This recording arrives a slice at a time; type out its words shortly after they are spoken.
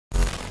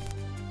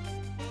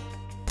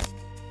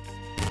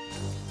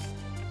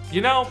You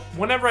know,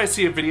 whenever I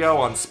see a video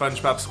on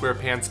SpongeBob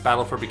SquarePants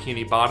Battle for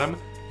Bikini Bottom,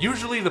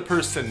 usually the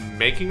person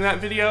making that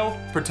video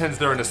pretends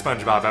they're in a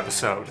SpongeBob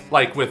episode.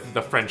 Like with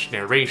the French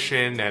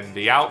narration and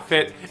the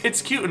outfit.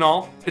 It's cute and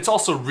all, it's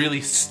also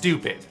really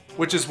stupid.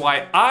 Which is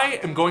why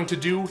I am going to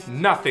do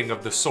nothing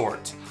of the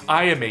sort.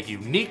 I am a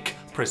unique,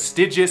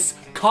 prestigious,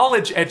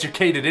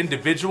 college-educated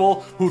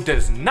individual who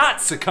does not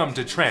succumb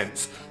to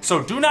trends.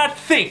 So do not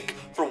think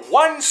for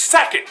 1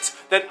 second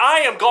that I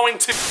am going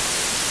to...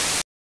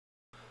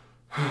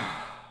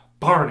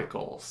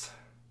 Barnacles.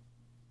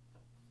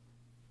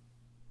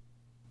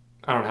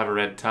 I don't have a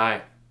red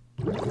tie.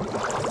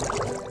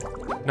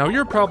 Now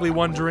you're probably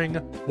wondering,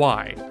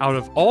 why, out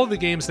of all the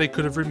games they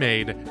could have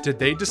remade, did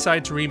they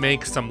decide to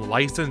remake some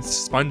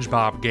licensed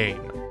SpongeBob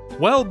game?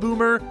 Well,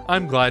 Boomer,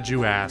 I'm glad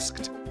you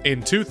asked.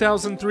 In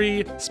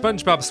 2003,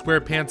 SpongeBob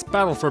SquarePants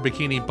Battle for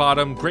Bikini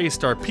Bottom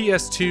graced our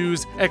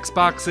PS2s,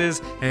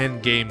 Xboxes,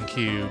 and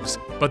GameCubes.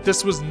 But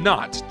this was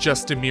not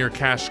just a mere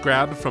cash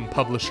grab from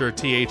publisher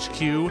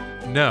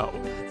THQ, no.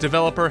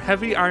 Developer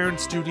Heavy Iron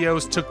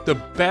Studios took the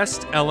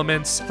best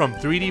elements from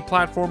 3D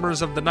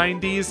platformers of the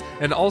 90s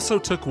and also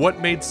took what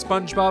made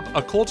SpongeBob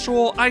a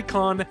cultural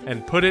icon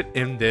and put it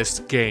in this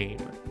game.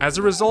 As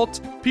a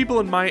result, people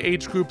in my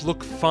age group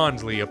look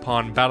fondly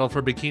upon Battle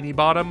for Bikini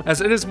Bottom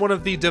as it is one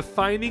of the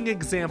defining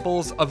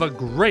examples of a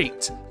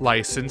great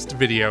licensed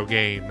video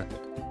game.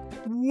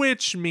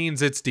 Which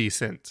means it's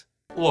decent.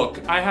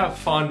 Look, I have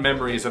fond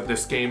memories of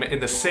this game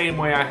in the same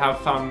way I have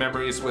fond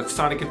memories with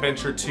Sonic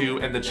Adventure 2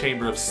 and the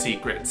Chamber of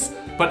Secrets.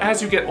 But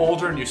as you get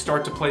older and you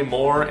start to play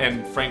more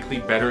and frankly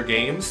better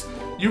games,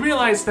 you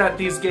realize that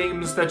these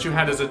games that you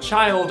had as a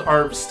child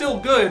are still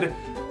good,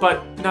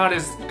 but not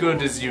as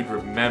good as you'd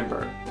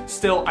remember.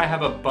 Still, I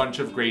have a bunch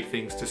of great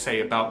things to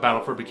say about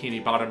Battle for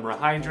Bikini Bottom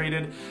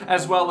Rehydrated,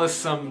 as well as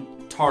some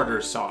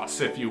tartar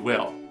sauce, if you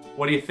will.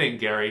 What do you think,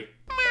 Gary?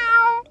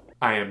 Meow.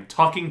 I am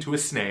talking to a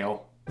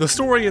snail. The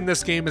story in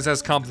this game is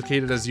as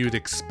complicated as you'd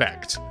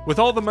expect. With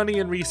all the money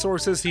and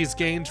resources he's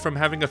gained from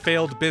having a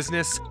failed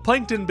business,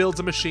 Plankton builds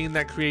a machine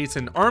that creates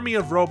an army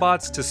of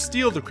robots to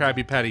steal the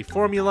Krabby Patty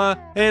formula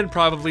and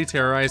probably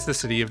terrorize the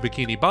city of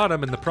Bikini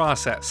Bottom in the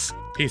process.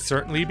 He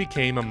certainly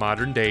became a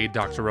modern-day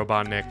Dr.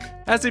 Robotnik.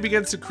 As he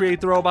begins to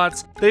create the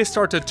robots, they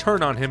start to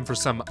turn on him for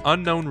some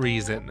unknown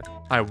reason.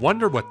 I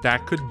wonder what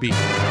that could be.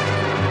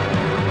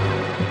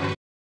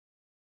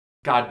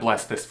 God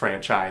bless this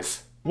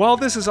franchise. While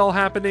this is all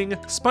happening,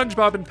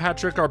 SpongeBob and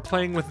Patrick are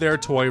playing with their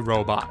toy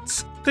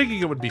robots. Thinking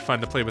it would be fun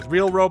to play with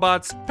real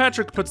robots,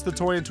 Patrick puts the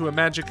toy into a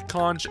magic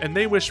conch and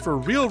they wish for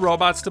real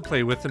robots to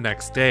play with the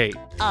next day.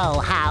 Oh,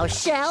 how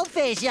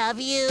selfish of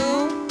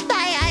you!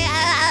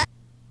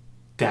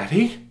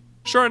 Daddy?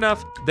 Sure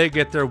enough, they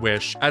get their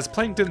wish, as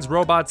Plankton's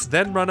robots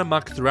then run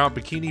amok throughout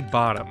Bikini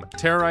Bottom,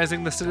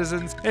 terrorizing the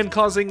citizens and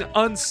causing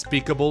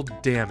unspeakable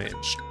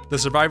damage. The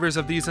survivors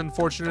of these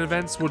unfortunate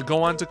events would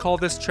go on to call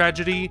this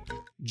tragedy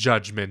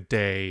Judgment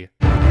Day.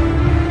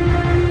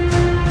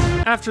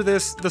 After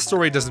this, the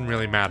story doesn't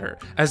really matter,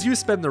 as you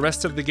spend the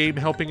rest of the game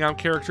helping out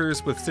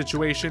characters with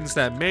situations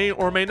that may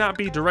or may not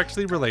be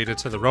directly related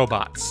to the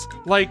robots.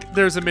 Like,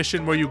 there's a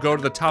mission where you go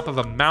to the top of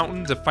a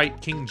mountain to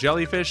fight King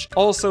Jellyfish,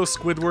 also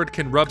Squidward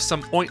can rub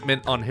some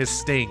ointment on his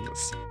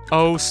stings.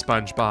 Oh,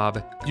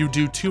 SpongeBob, you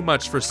do too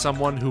much for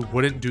someone who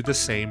wouldn't do the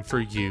same for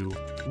you.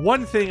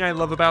 One thing I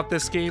love about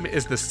this game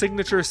is the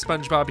signature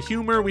SpongeBob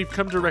humor we've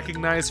come to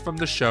recognize from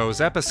the show's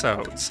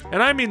episodes.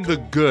 And I mean the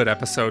good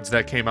episodes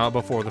that came out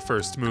before the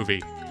first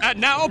movie. And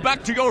now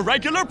back to your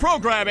regular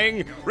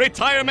programming,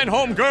 Retirement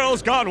Home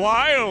Girls Gone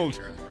Wild!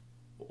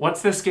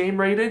 What's this game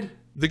rated?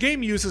 The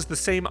game uses the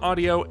same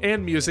audio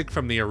and music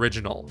from the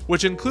original,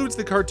 which includes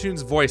the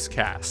cartoon's voice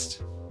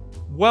cast.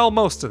 Well,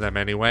 most of them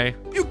anyway.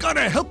 You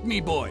gotta help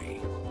me, boy.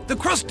 The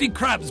Krusty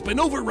Krab's been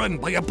overrun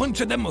by a bunch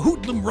of them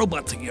hoodlum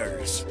robots of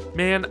yours.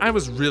 Man, I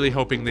was really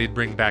hoping they'd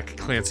bring back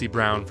Clancy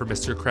Brown for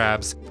Mr.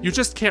 Krabs. You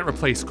just can't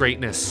replace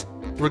greatness.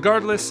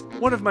 Regardless,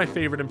 one of my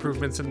favorite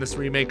improvements in this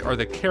remake are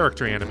the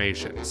character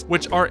animations,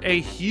 which are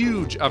a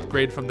huge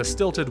upgrade from the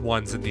stilted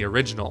ones in the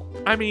original.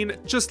 I mean,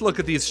 just look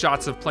at these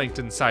shots of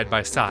Plankton side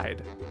by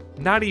side.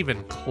 Not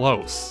even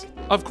close.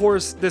 Of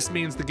course, this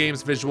means the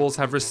game's visuals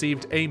have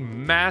received a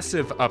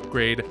massive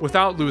upgrade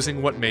without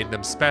losing what made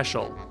them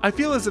special. I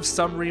feel as if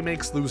some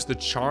remakes lose the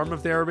charm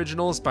of their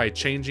originals by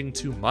changing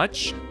too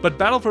much, but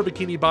Battle for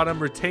Bikini Bottom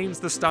retains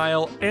the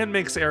style and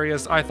makes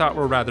areas I thought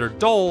were rather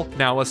dull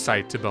now a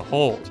sight to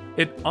behold.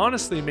 It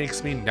honestly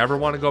makes me never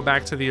want to go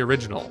back to the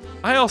original.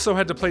 I also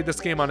had to play this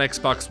game on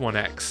Xbox One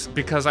X,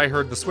 because I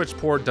heard the Switch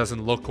port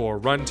doesn't look or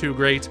run too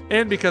great,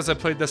 and because I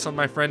played this on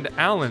my friend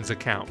Alan's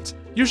account.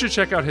 You should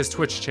check out his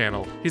Twitch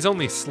channel, he's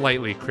only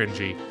slightly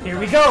cringy. Here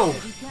we go,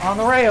 on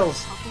the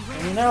rails.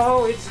 You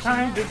know, it's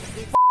time to...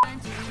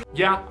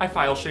 Yeah, I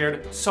file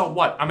shared. So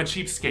what? I'm a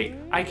cheapskate.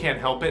 I can't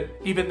help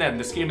it. Even then,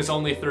 this game is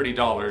only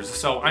 $30,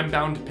 so I'm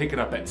bound to pick it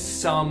up at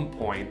some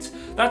point.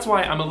 That's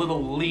why I'm a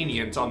little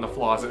lenient on the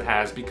flaws it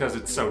has, because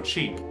it's so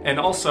cheap. And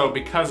also,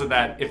 because of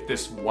that, if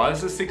this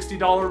was a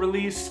 $60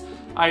 release,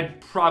 I'd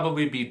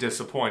probably be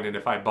disappointed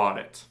if I bought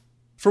it.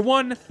 For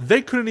one,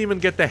 they couldn't even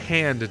get the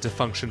hand to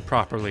function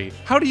properly.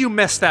 How do you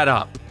mess that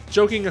up?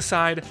 Joking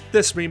aside,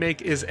 this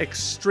remake is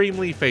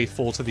extremely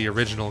faithful to the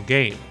original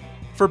game,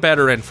 for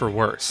better and for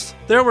worse.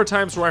 There were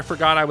times where I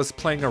forgot I was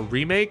playing a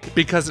remake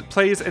because it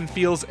plays and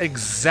feels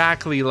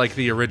exactly like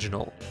the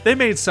original. They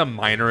made some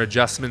minor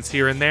adjustments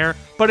here and there,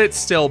 but it's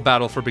still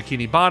Battle for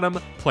Bikini Bottom,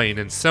 plain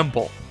and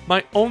simple.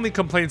 My only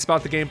complaints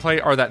about the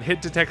gameplay are that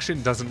hit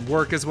detection doesn't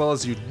work as well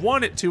as you'd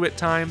want it to at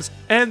times,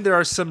 and there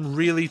are some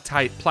really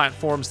tight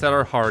platforms that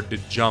are hard to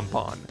jump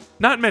on.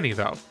 Not many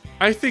though.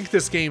 I think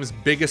this game's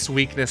biggest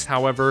weakness,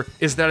 however,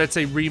 is that it's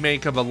a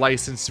remake of a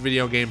licensed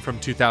video game from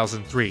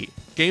 2003.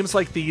 Games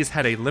like these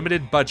had a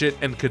limited budget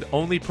and could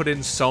only put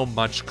in so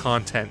much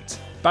content.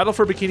 Battle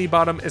for Bikini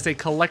Bottom is a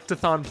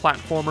collectathon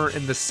platformer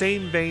in the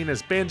same vein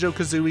as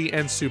Banjo-Kazooie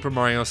and Super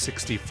Mario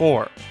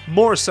 64.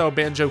 More so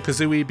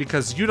Banjo-Kazooie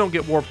because you don't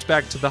get warped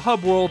back to the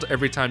hub world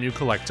every time you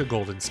collect a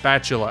golden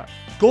spatula.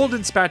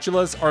 Golden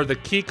spatulas are the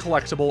key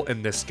collectible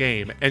in this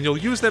game, and you'll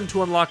use them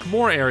to unlock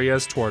more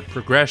areas toward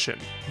progression.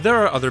 There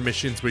are other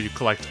missions where you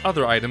collect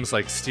other items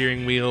like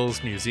steering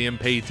wheels, museum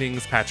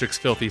paintings, Patrick's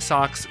filthy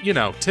socks, you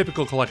know,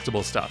 typical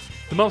collectible stuff.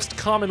 The most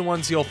common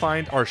ones you'll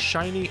find are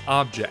shiny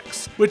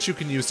objects, which you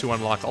can use to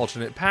unlock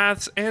alternate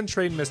paths and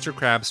trade Mr.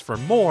 Krabs for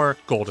more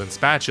golden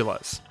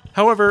spatulas.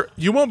 However,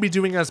 you won't be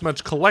doing as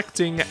much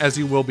collecting as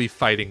you will be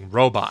fighting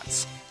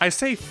robots. I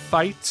say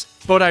fight,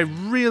 but I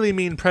really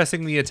mean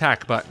pressing the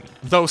attack button,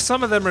 though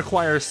some of them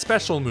require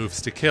special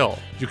moves to kill.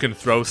 You can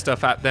throw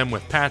stuff at them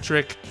with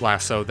Patrick,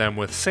 lasso them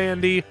with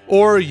Sandy,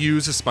 or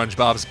use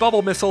SpongeBob's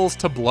bubble missiles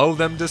to blow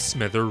them to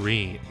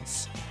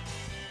smithereens.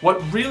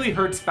 What really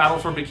hurts Battle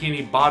for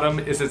Bikini Bottom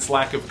is its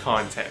lack of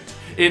content.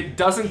 It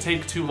doesn't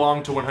take too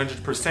long to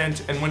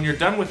 100%, and when you're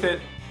done with it,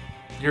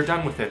 you're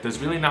done with it. There's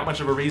really not much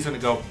of a reason to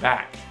go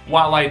back.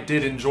 While I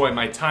did enjoy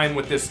my time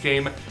with this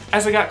game,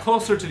 as I got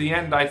closer to the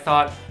end I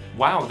thought,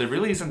 wow, there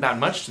really isn't that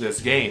much to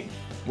this game,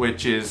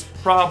 which is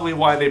probably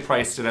why they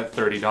priced it at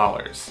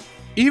 $30.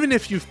 Even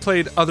if you've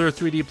played other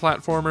 3D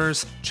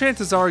platformers,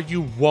 chances are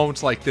you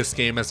won't like this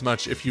game as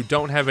much if you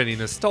don't have any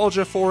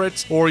nostalgia for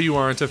it or you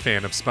aren't a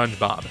fan of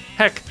SpongeBob.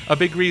 Heck, a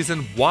big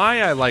reason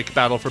why I like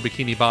Battle for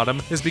Bikini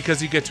Bottom is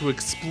because you get to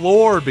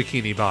explore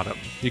Bikini Bottom.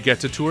 You get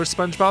to tour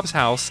SpongeBob's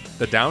house,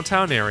 the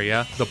downtown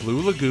area, the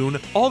Blue Lagoon,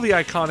 all the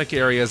iconic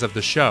areas of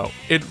the show.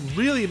 It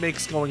really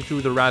makes going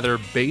through the rather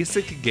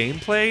basic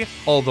gameplay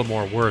all the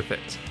more worth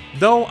it.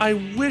 Though I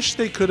wish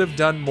they could have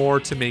done more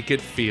to make it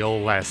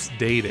feel less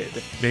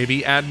dated.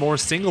 Maybe add more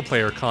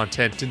single-player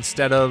content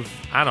instead of,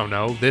 I don't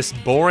know, this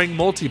boring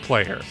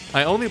multiplayer.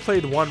 I only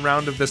played one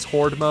round of this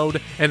Horde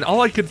mode, and all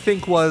I could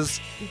think was,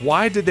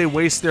 why did they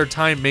waste their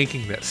time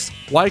making this?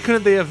 Why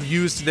couldn't they have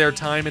used their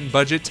time and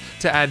budget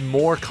to add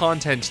more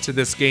content to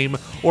this game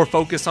or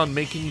focus on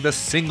making the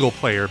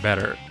single-player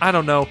better? I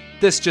don't know,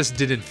 this just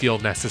didn't feel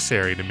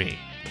necessary to me.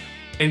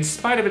 In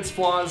spite of its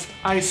flaws,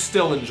 I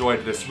still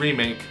enjoyed this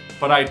remake,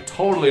 but I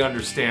totally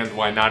understand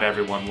why not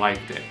everyone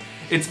liked it.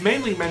 It's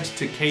mainly meant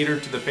to cater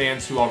to the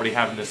fans who already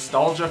have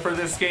nostalgia for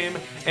this game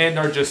and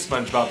are just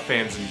SpongeBob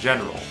fans in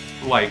general,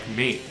 like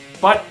me.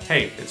 But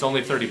hey, it's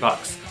only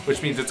 $30,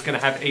 which means it's gonna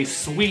have a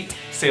sweet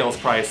sales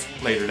price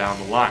later down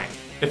the line.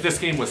 If this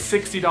game was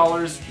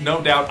 $60,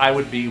 no doubt I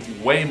would be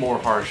way more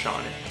harsh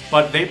on it.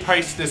 But they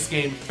priced this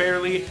game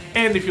fairly,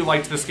 and if you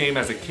liked this game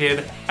as a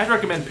kid, I'd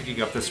recommend picking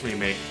up this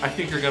remake. I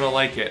think you're gonna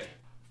like it.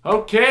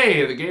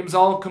 Okay, the game's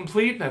all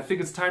complete, and I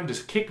think it's time to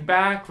kick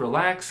back,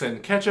 relax,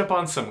 and catch up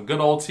on some good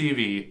old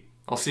TV.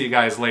 I'll see you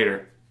guys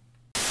later.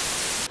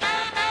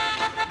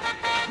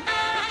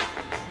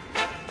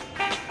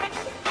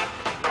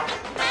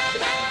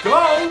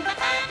 Go!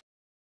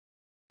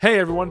 Hey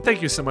everyone,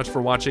 thank you so much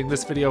for watching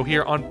this video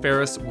here on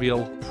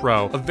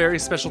FerrisWheelPro. A very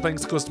special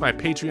thanks goes to my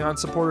Patreon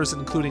supporters,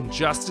 including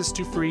Justice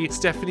to Free,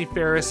 Stephanie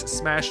Ferris,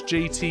 Smash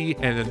JT,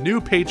 and a new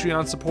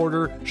Patreon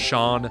supporter,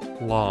 Sean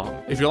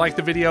Long. If you liked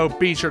the video,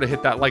 be sure to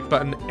hit that like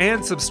button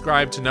and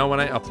subscribe to know when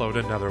I upload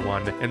another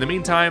one. In the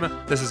meantime,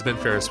 this has been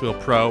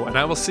FerrisWheelPro, and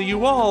I will see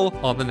you all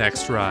on the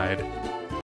next ride.